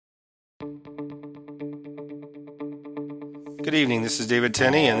Good evening, this is David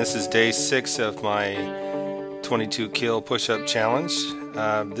Tenney, and this is day 6 of my 22 kill push-up challenge.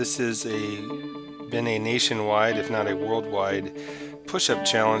 This has been a nationwide, if not a worldwide, push-up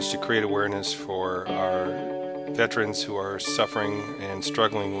challenge to create awareness for our veterans who are suffering and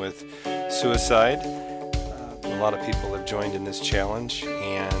struggling with suicide. A lot of people have joined in this challenge,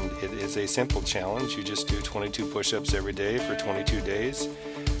 and it is a simple challenge. You just do 22 push-ups every day for 22 days.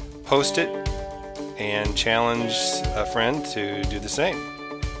 Post it and challenge a friend to do the same.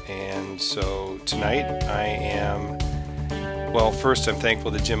 And so tonight first I'm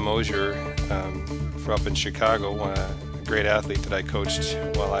thankful to Jim Moser for up in Chicago, a great athlete that I coached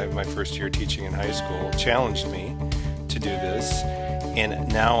while my first year teaching in high school, challenged me to do this.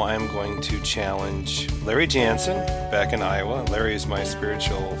 And now I'm going to challenge Larry Janssen back in Iowa. Larry is my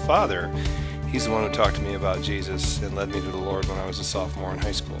spiritual father. He's the one who talked to me about Jesus and led me to the Lord when I was a sophomore in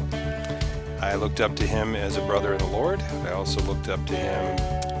high school. I looked up to him as a brother in the Lord. I also looked up to him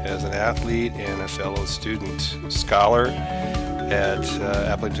as an athlete and a fellow student scholar at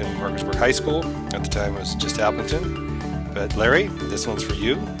Appleton Parkersburg High School. At the time it was just Appleton. But Larry, this one's for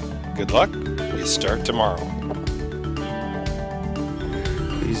you. Good luck. You start tomorrow.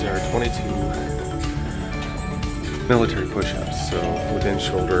 These are 22 military push-ups, so within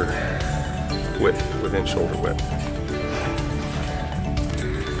shoulder width.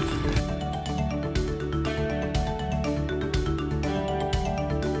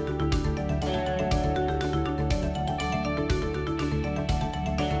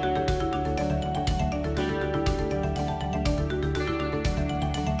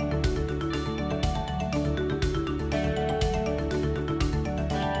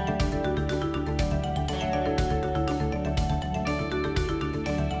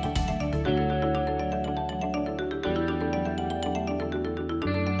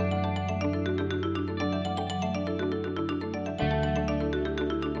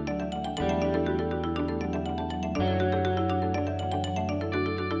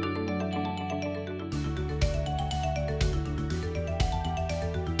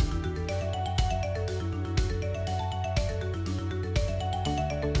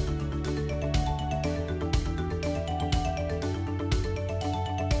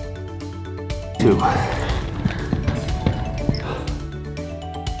 Two.